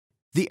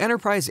The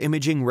Enterprise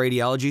Imaging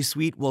Radiology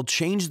Suite will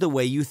change the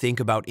way you think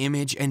about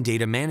image and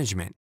data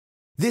management.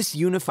 This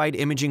unified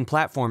imaging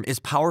platform is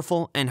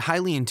powerful and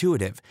highly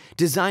intuitive,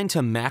 designed to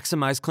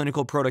maximize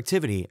clinical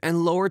productivity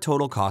and lower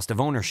total cost of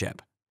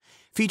ownership.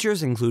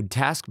 Features include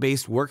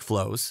task-based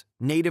workflows,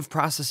 native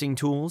processing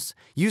tools,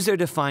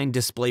 user-defined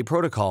display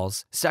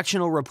protocols,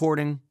 sectional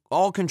reporting,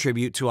 all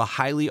contribute to a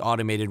highly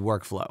automated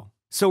workflow.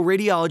 So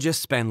radiologists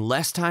spend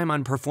less time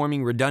on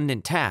performing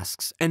redundant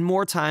tasks and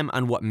more time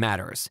on what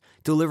matters,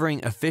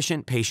 delivering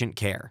efficient patient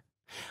care.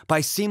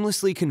 By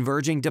seamlessly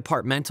converging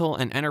departmental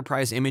and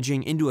enterprise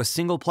imaging into a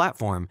single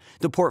platform,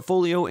 the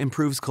portfolio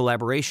improves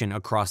collaboration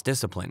across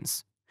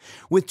disciplines.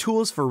 With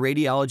tools for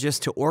radiologists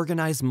to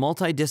organize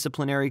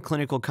multidisciplinary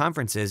clinical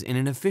conferences in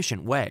an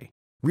efficient way,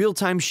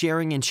 real-time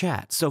sharing and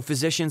chat so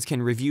physicians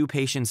can review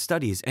patient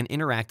studies and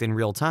interact in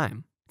real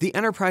time. The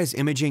Enterprise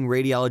Imaging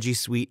Radiology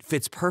Suite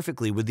fits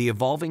perfectly with the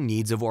evolving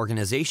needs of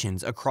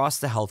organizations across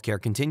the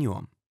healthcare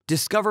continuum.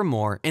 Discover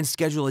more and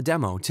schedule a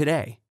demo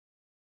today.